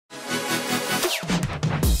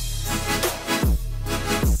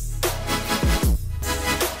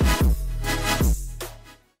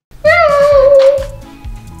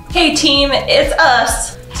Hey team, it's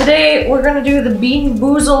us. Today we're gonna do the Bean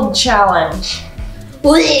Boozled challenge.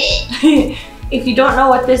 If you don't know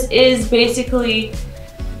what this is, basically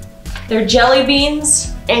they're jelly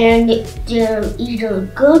beans. And they're either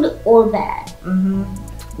good or bad.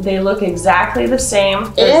 They look exactly the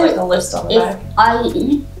same. There's like a list on the back. If I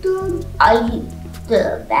eat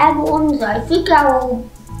the bad ones, I think I will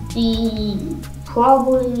be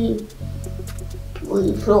probably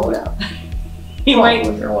throw it up. You might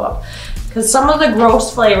throw up. Because some of the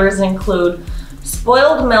gross flavors include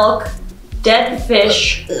spoiled milk, dead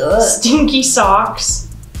fish, stinky socks,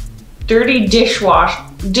 dirty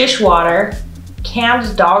dishwater,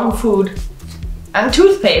 canned dog food, and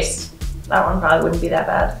toothpaste. That one probably wouldn't be that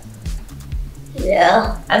bad.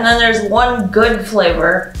 Yeah. And then there's one good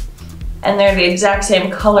flavor, and they're the exact same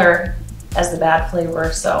color as the bad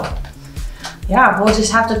flavor, so yeah, we'll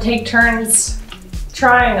just have to take turns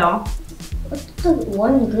trying them. What's the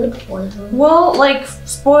one good flavor? Well, like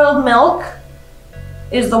spoiled milk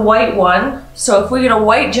is the white one. So if we get a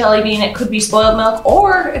white jelly bean, it could be spoiled milk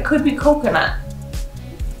or it could be coconut.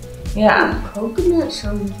 Yeah. Coconut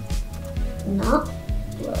sounds not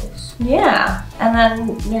gross. Yeah. And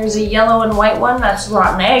then there's a yellow and white one that's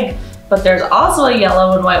rotten egg, but there's also a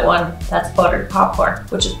yellow and white one that's buttered popcorn,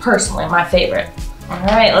 which is personally my favorite. All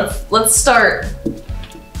right, let's start.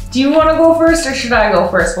 Do you want to go first or should I go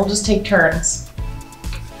first? We'll just take turns.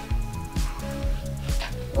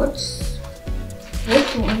 Which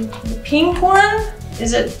one? The pink one?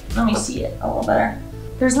 Is it? Let me see it a little better.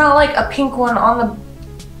 There's not like a pink one on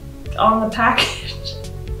the package.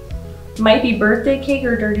 Might be birthday cake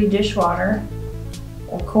or dirty dishwater,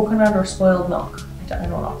 or coconut or spoiled milk. I don't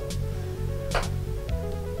know.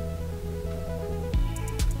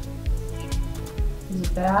 Is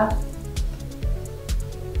it bad?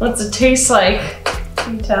 What's it taste like?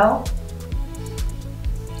 Can you tell?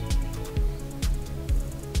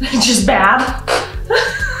 It's just bad?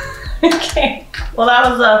 Okay. Well, that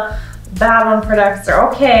was a bad one for Dexter.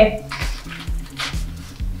 Okay.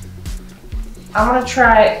 I'm gonna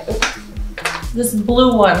try this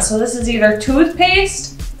blue one. So this is either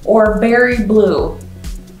toothpaste or berry blue.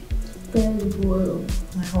 Berry blue.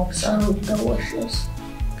 I hope so. Oh, delicious.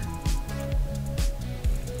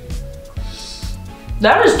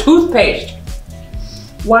 That is toothpaste.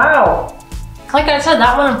 Wow. Like I said,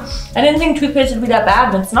 that one, I didn't think toothpaste would be that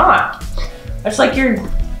bad, but it's not. It's like you're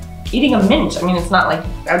eating a mint. I mean, it's not like,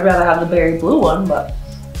 I'd rather have the berry blue one, but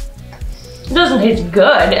it doesn't taste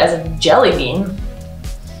good as a jelly bean.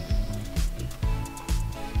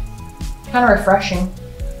 Kind of refreshing.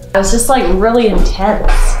 It's just like really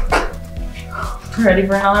intense. Ready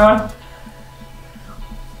for another one?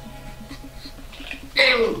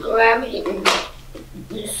 I'm grabbing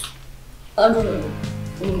this other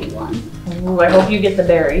blue one. Ooh, I hope you get the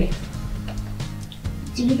berry.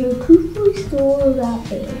 It's either toothpaste or that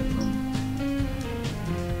berry one.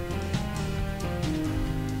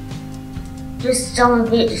 Just some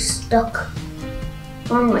of it is stuck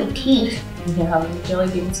on my teeth. Yeah, the jelly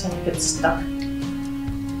beans tend to get stuck.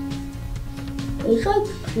 It's like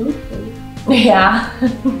toothpaste. Yeah,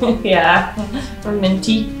 yeah, or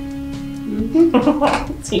minty.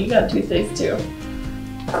 So you got toothpaste too.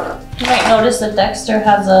 You might notice that Dexter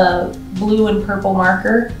has a blue and purple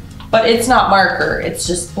marker, but it's not marker, it's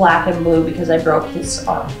just black and blue because I broke his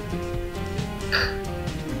arm.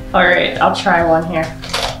 All right, I'll try one here.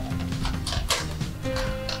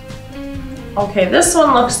 Okay, this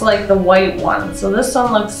one looks like the white one. So this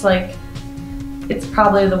one looks like it's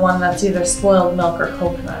probably the one that's either spoiled milk or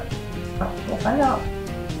coconut. We'll find out.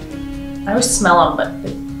 I always smell them,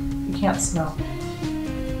 but you can't smell.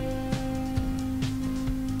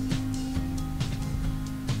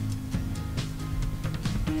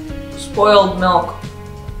 Spoiled milk.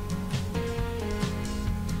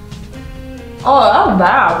 Oh, that was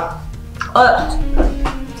bad.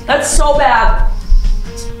 That's so bad.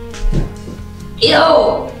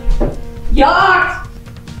 Ew! Yuck!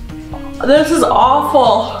 This is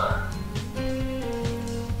awful.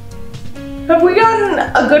 Have we gotten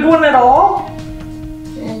a good one at all? I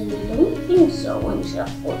don't think so,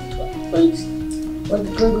 except for toothpaste was a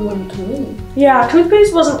good one to me. Yeah,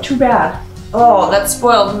 toothpaste wasn't too bad. Oh, that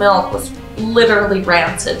spoiled milk was literally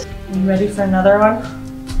rancid. You ready for another one?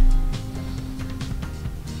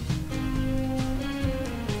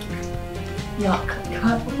 Yuck.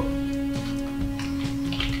 Cut.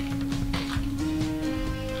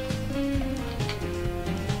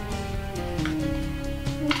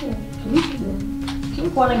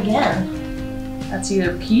 Pink one again. That's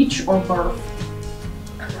either peach or barf.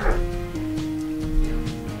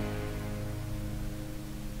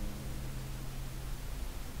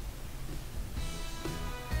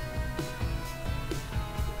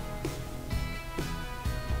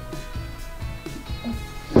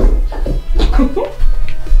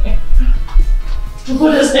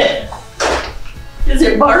 What is it? Is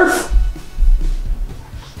it barf?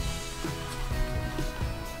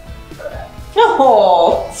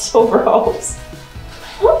 Oh, so gross.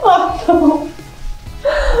 Oh, no.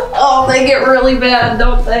 Oh, they get really bad,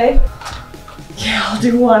 don't they? Yeah, I'll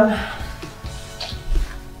do one.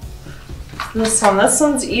 This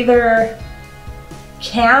one's either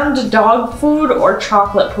canned dog food or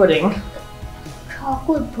chocolate pudding.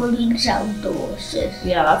 Chocolate pudding sounds delicious.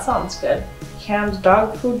 Yeah, that sounds good. Canned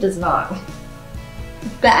dog food does not.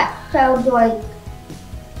 That sounds like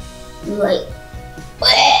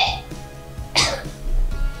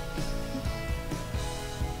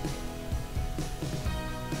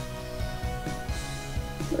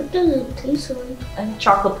what does it taste like? And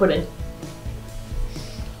chocolate pudding.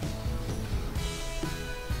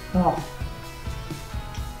 Oh.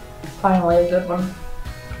 Finally a good one. I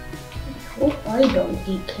hope I don't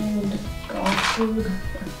eat canned dog food.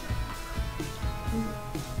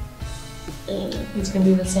 He's gonna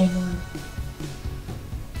do the same one.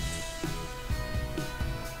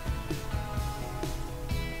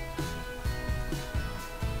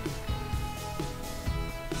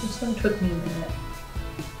 This one took me a minute.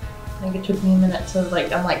 I think it took me a minute to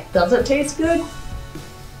I'm like, does it taste good?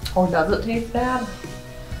 Or does it taste bad?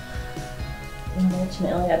 And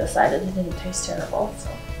ultimately I decided it didn't taste terrible, so.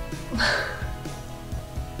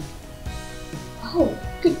 Oh,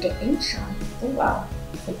 look at the inside. Oh wow,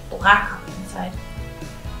 it's like black on the inside.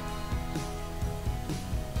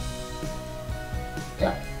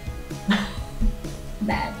 Bad.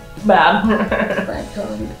 Bad. Bad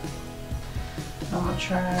tongue. I'm gonna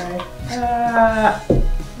try.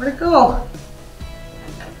 Where'd it go?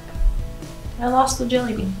 I lost the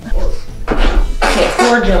jelly bean. Okay,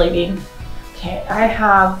 4 jelly bean. Okay, I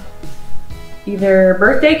have either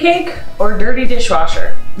birthday cake or dirty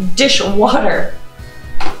dishwasher. Dishwater.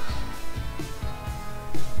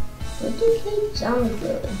 Birthday cake sounds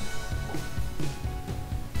good.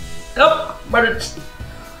 Oh, but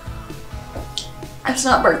it's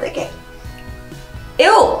not birthday cake.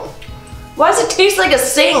 Ew! Why does it taste like a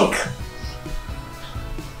sink?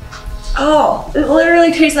 Oh, it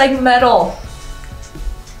literally tastes like metal.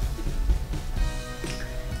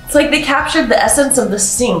 It's like they captured the essence of the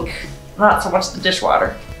sink, not so much the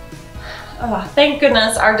dishwater. Thank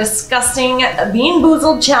goodness our disgusting Bean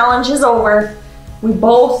Boozled challenge is over. We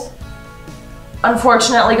both,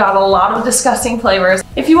 unfortunately, got a lot of disgusting flavors.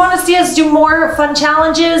 If you want to see us do more fun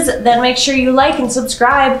challenges, then make sure you like and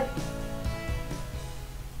subscribe.